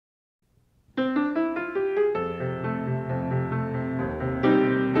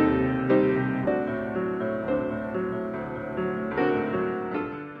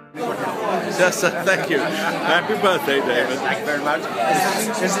Yes, thank you. Happy birthday, David. Thank you very much.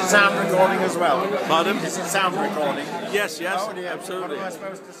 Is it sound recording as well? Pardon? Is it sound recording? Yes, Oh dear, absolutely. what am I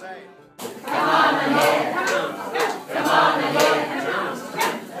supposed to say? Come on ahead, come on ahead,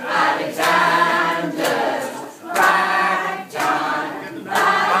 Alexander's ragtime.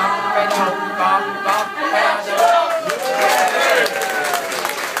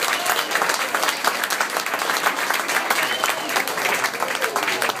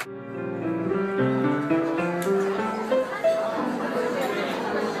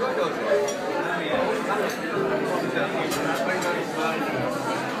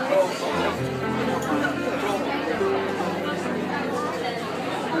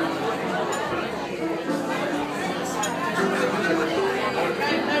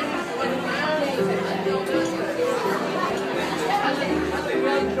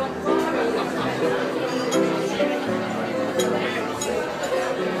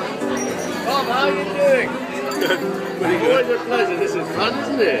 Bob, how are you doing? Good. Pretty good. Always a pleasure. This is fun,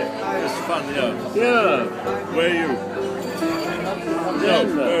 isn't it? It's fun, yeah. Yeah. Where are you? No,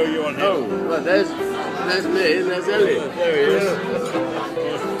 where are you on here? Oh, well, there's me and there's Elliot. There he is.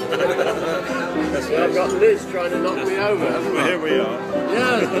 That's Well, I've got Liz trying to knock me over, haven't Well, I? here we are.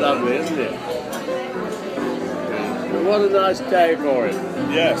 Yeah, it's lovely, isn't it? And what a nice day for it.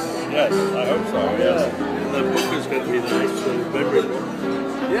 Yes, yes, I hope so, yes. And the book is going to be nice, the memory book.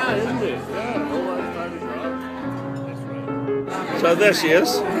 Yeah, isn't it? Yeah, all those photographs. So there she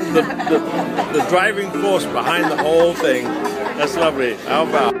is, the driving force behind the whole thing. That's lovely. How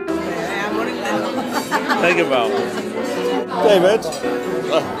about? Thank you, Val. David,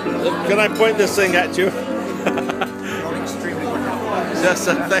 can I point this thing at you? Yes,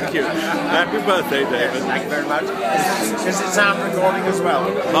 thank you. Happy birthday, David. Thank you very much. Is it sound recording as well?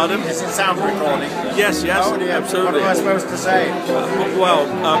 Pardon? Is it sound recording? Yes, Oh dear, absolutely. what am I supposed to say? Well,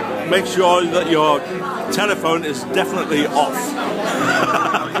 make sure that your telephone is definitely off.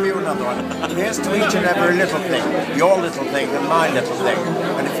 I'll give you another one. Here's to each and every little thing. Your little thing and my little thing.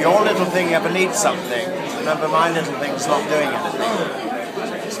 And if your little thing ever needs something, remember my little thing's not doing anything.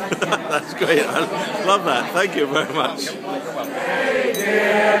 That's great. I love that. Thank you very much. Hey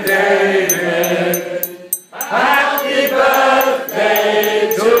dear David, happy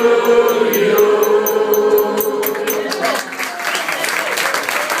birthday to you.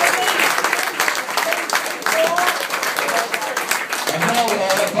 And now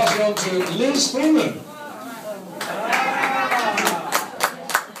I'll pass it on to Liz Freeman.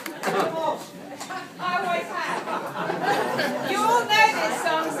 I always have. You all know this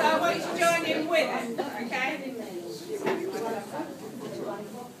song, so I want you to join in with it, okay?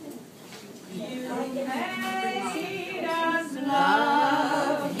 You made us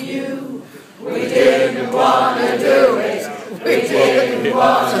love you. We didn't want to do it. We didn't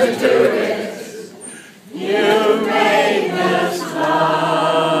want to do it. You made us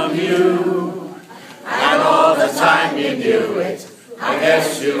love you. And all the time you knew it. I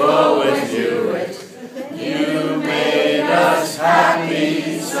guess you always knew it. You made us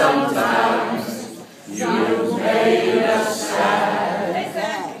happy sometimes. You made us sad.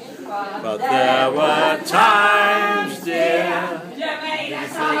 But there were times, dear. You made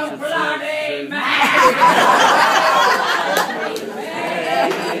us so bloody mad.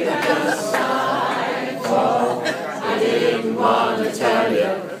 I didn't want to tell you.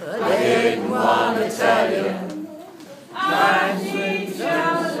 I didn't want to tell you. I need your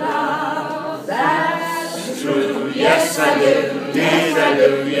love. That's True, yes I do. Yes I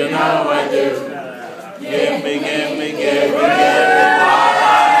do. You know I do. Give me, give me, give me, give me.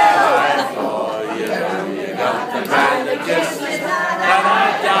 The kind of kisses that I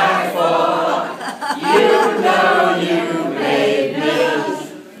die for. You know you made me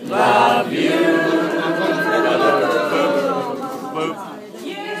love you.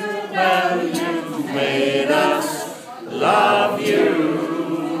 You know you made us love you.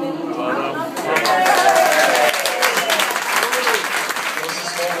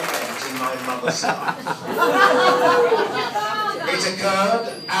 In my mother's life. It occurred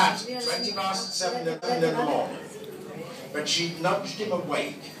at 7:20 in the morning. But she nudged him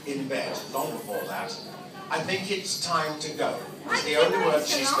awake in bed long before that. I think it's time to go. It's the only words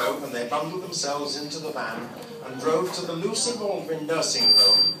she spoke, and they bundled themselves into the van and drove to the Lucy Baldwin nursing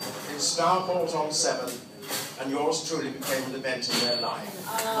home in Starport on 7, and yours truly became an event in their life.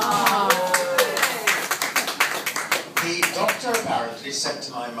 The doctor apparently said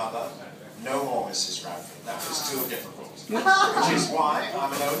to my mother, "No more, Mrs. Radford, that was too difficult." Which is why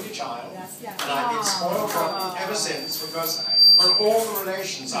I'm an only child, and I've been spoiled rotten ever since, because But all the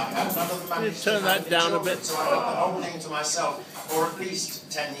relations I had, none of them managed turn to that have down a children, bit? so I had the whole thing to myself for at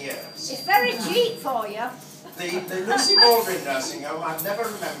least 10 years. It's very cheap for you. The Lucy Baldwin nursing home, I've never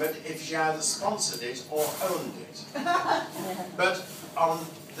remembered if she either sponsored it or owned it. But on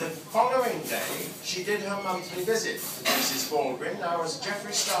the following day, she did her monthly visit to Mrs. Baldwin. Now, as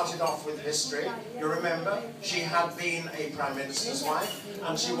Geoffrey started off with history, you remember, she had been a Prime Minister's wife,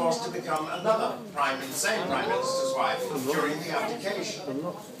 and she was to become another same Prime Minister's wife during the abdication.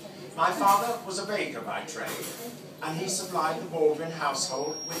 My father was a baker by trade, and he supplied the Baldwin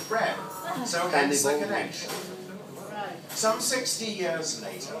household with bread, so hence the connection. Some 60 years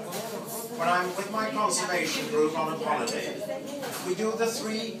later, when I'm with my conservation group on a holiday, we do the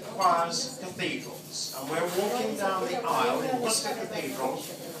 3 choirs cathedrals, and we're walking down the aisle in Worcester Cathedral,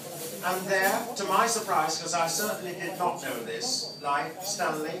 and there, to my surprise, because I certainly did not know this, lie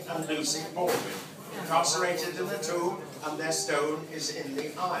Stanley and Lucy Baldwin, incarcerated in a tomb, and their stone is in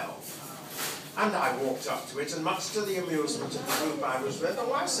the aisle. And I walked up to it, and much to the amusement of the group I was with,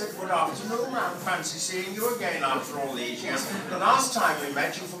 oh, I said, "Good afternoon, ma'am. Fancy seeing you again after all these years. The last time we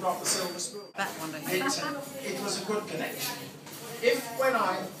met, you forgot the silver spoon." It was a good connection. If, when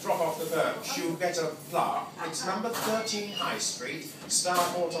I drop off the birch, you get a plaque, it's number 13 High Street,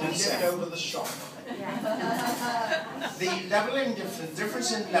 Starport on set over the shop. The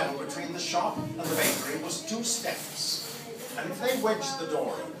difference in level between the shop and the bakery was 2 steps. And if they wedged the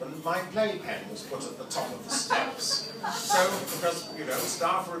door open, my playpen was put at the top of the steps. So, because, you know,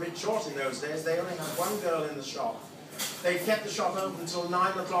 staff were a bit short in those days, they only had 1 girl in the shop. They kept the shop open until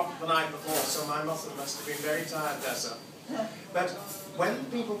 9 o'clock the night before, so my mother must have been very tired, bless her. But when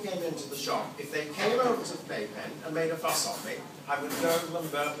people came into the shop, if they came over to the playpen and made a fuss on me, I would gurgle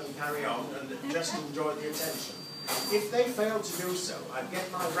and burp and carry on and just enjoy the attention. If they failed to do so, I'd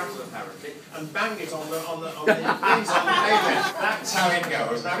get my rattle apparently and bang it on the things on the pavement. That's how it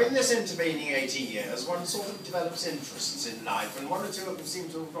goes. Now, in this intervening 80 years, one sort of develops interests in life, and 1 or 2 of them seem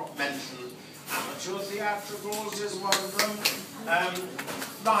to have got mentioned. Amateur theatricals is one of them.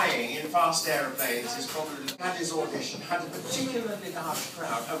 Flying in fast aeroplanes is probably... Had his audition, had a particularly large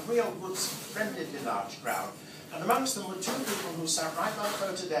crowd, a real good, splendidly large crowd. And amongst them were 2 people who sat right by the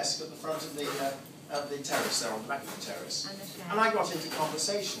photo desk at the front of the terrace there on Blackwood Terrace. And I got into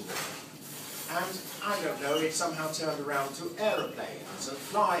conversation with them. And I don't know, it somehow turned around to aeroplanes and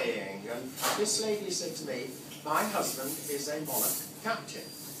flying. And this lady said to me, "My husband is a monarch captain."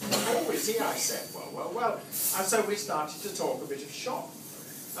 "Oh, is he?" I said. Well. And so we started to talk a bit of shop.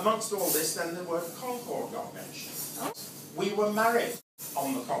 Amongst all this, then the word Concorde got mentioned. We were married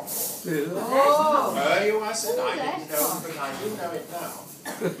on the Concorde. Oh. Were you? I said. I didn't know, but I do know it now.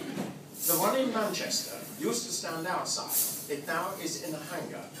 The one in Manchester used to stand outside. It now is in a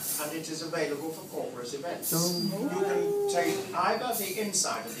hangar, and it is available for corporate events. You can take either the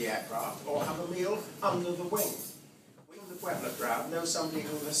inside of the aircraft or have a meal under the wing. We in the Puebla crowd know somebody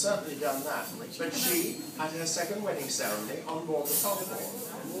who has certainly done that, but she had her 2nd wedding ceremony on board the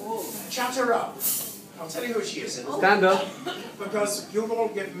Concorde. Chat her up. I'll tell you who she is. Stand up. Because you've all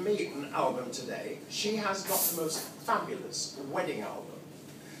given me an album today. She has got the most fabulous wedding album.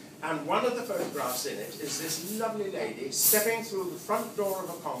 And one of the photographs in it is this lovely lady stepping through the front door of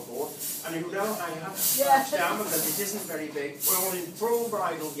a Concorde, and you know how you have to crouch down because it isn't very big. We're all in full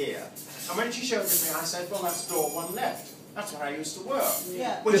bridal gear. And when she showed it to me, I said, "Well, that's door 1 left. That's where I used to work."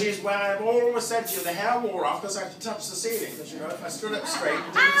 Yeah. Which is where I've always said to you, the hair wore off because I could touch the ceiling. Because, you know, if I stood up straight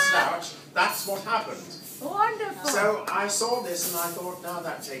and didn't slouch, that's what happened. Wonderful. So I saw this and I thought, now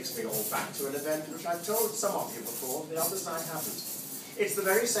that takes me all back to an event which I've told some of you before, the others I haven't. It's the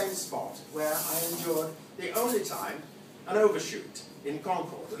very same spot where I endured the only time an overshoot in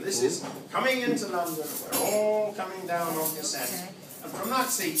Concorde. And this is coming into London, we're all coming down on descent. And from that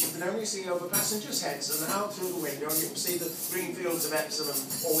seat you can only see over passengers' heads and out through the window, and you can see the green fields of Epsom and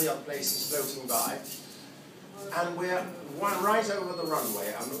all the other places floating by. And we're right over the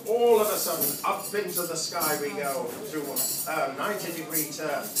runway, and all of a sudden, up into the sky we go through a 90-degree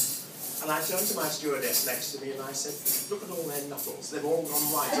turn. And I turned to my stewardess next to me and I said, "Look at all their knuckles, they've all gone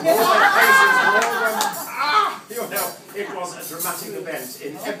white. And all their faces are all gone, ah!" You know, it was a dramatic event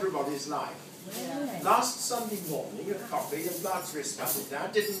in everybody's life. Last Sunday morning at coffee in Blacksmith's Passage now,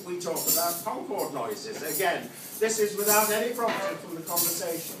 didn't we talk about Concorde noises? Again, this is without any prompting from the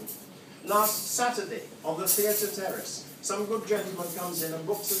conversation. Last Saturday on the theatre terrace, some good gentleman comes in and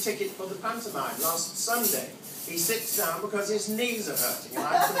books a ticket for the pantomime. Last Sunday, he sits down because his knees are hurting, and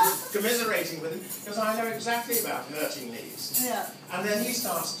I'm sort of commiserating with him because I know exactly about hurting knees. Yeah. And then he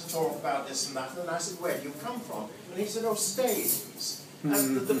starts to talk about this and that, and I said, "Where do you come from?" And he said, "Oh, Staines."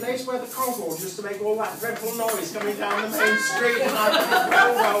 the place where the Concorde used to make all that dreadful noise coming down the main street. And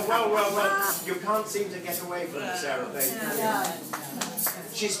I thought, well, you can't seem to get away from this aeroplane.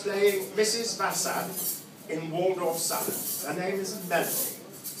 She's playing Mrs. Vassad in Waldorf Salon. Her name is Melody.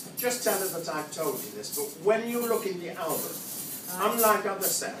 Just tell her that I've told you this, but when you look in the album, unlike other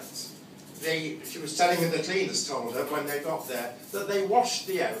sets, she was telling me the cleaners told her when they got there that they washed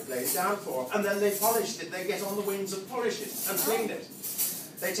the aeroplane down for her and then they polished it. They get on the wings and polish it and clean it.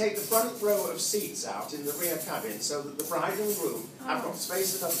 They take the front row of seats out in the rear cabin so that the bride and groom have got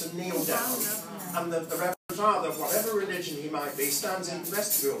space enough to kneel down, and the Reverend Father, whatever religion he might be, stands in the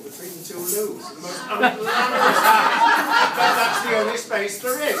vestibule between the two loos. The most unglamorous but that's the only space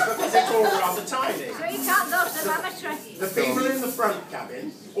there is, because it's all rather tiny. So you can't go to the lavatory. The people in the front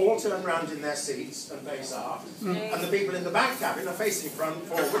cabin all turn round in their seats and face aft, and the people in the back cabin are facing front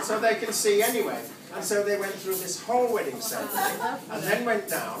forward so they can see anyway. And so they went through this whole wedding ceremony and then went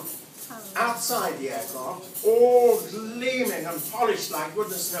down outside the aircraft, all gleaming and polished like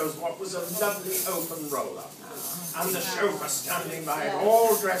goodness knows what, was a lovely open roller. And the chauffeur standing by it,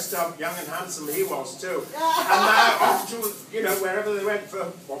 all dressed up, young and handsome he was too. And now off to, wherever they went for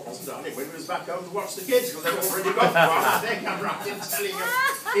what wasn't done, when he was back home to watch the kids, because they've already got one. I think I'm right in telling you.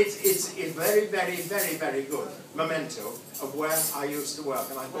 It's very, very, very, very good memento of where I used to work,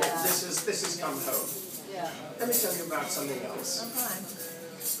 and I thought this has come home. Let me tell you about something else.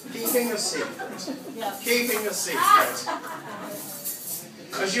 Keeping a secret. Keeping a secret.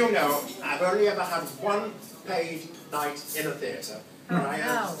 As you know, I've only ever had one paid night in a theatre, and I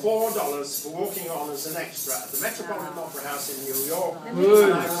earned $4 for walking on as an extra at the Metropolitan Opera House in New York, and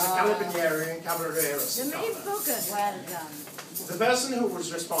I was a carabinieri and cabaretier of Well done. The person who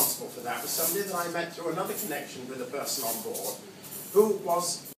was responsible for that was somebody that I met through another connection with a person on board, who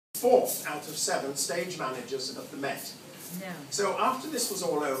was 4th out of 7 stage managers of the Met. No. So after this was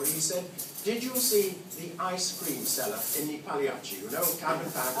all over, he said, did you see the ice cream seller in the Pagliacci? You know, Count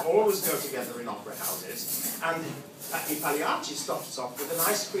and Fag always go together in opera houses. And the Pagliacci stops off with an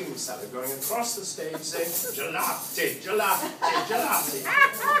ice cream seller going across the stage saying, gelati, gelati, gelati.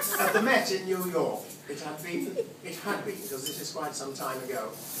 At the Met in New York, it had been, because this is quite some time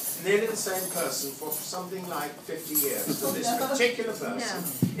ago, nearly the same person for something like 50 years. For this particular person,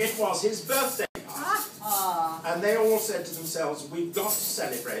 it was his birthday. And they all said to themselves, we've got to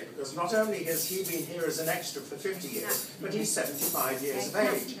celebrate, because not only has he been here as an extra for 50 years, but he's 75 years of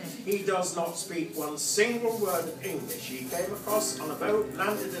age. He does not speak one single word of English. He came across on a boat,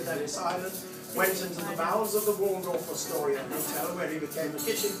 landed at Ellis Island, went into the bowels of the Waldorf Astoria Hotel, where he became a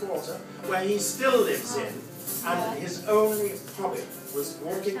kitchen porter, where he still lives in, and his only hobby was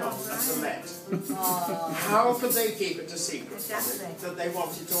walking on at the Met. How could they keep it a secret that they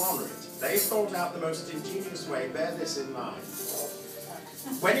wanted to honour it? They thought out the most ingenious way, bear this in mind.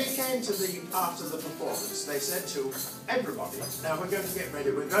 When he came to after the performance, they said to everybody, now we're going to get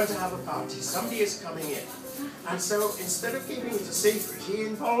ready, we're going to have a party, somebody is coming in. And so instead of keeping it a secret, he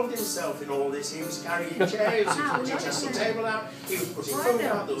involved himself in all this. He was carrying chairs, he was putting just the table out, he was putting food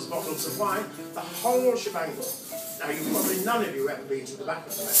out, there was bottles of wine, the whole shebang. Now, you've probably none of you ever been to the back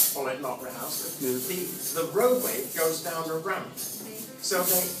of the Metropolitan Opera House. The roadway goes down a ramp. So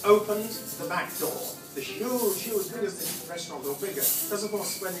they opened the back door, the huge, big as this restaurant or bigger. Because of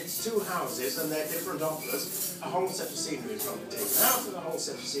course, when it's 2 houses and they're different operas, a whole set of scenery is going to be taken out and a whole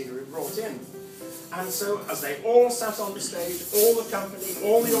set of scenery brought in. And so, as they all sat on the stage, all the company,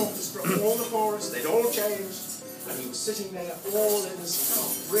 all the orchestra, all the chorus, they'd all changed. And he was sitting there all in the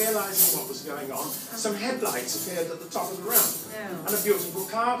salon, realising what was going on. Some headlights appeared at the top of the ramp. And a beautiful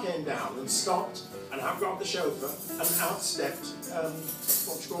car came down and stopped, and out got the chauffeur, and out stepped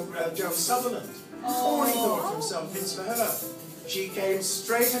Joan Sutherland. Oh, he thought to himself, it's for her. She came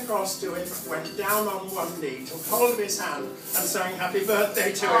straight across to him, went down on one knee, took hold of his hand, and sang happy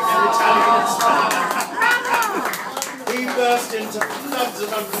birthday to him in Italian style. He burst into floods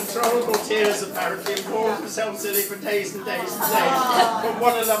of uncontrollable tears, apparently, and called himself silly for days and days and days. But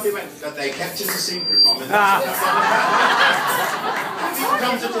what a lovely way. But they kept it a secret from him. You've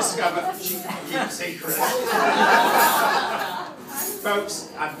come to discover she can keep secrets. Folks,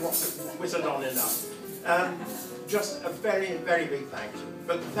 I've whittled on enough. Just a very, very big thank you.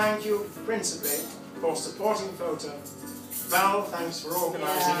 But thank you principally for supporting Photo. Val, thanks for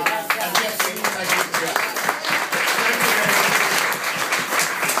organising it. And Jeffrey, thank you for your help. Thank you very much.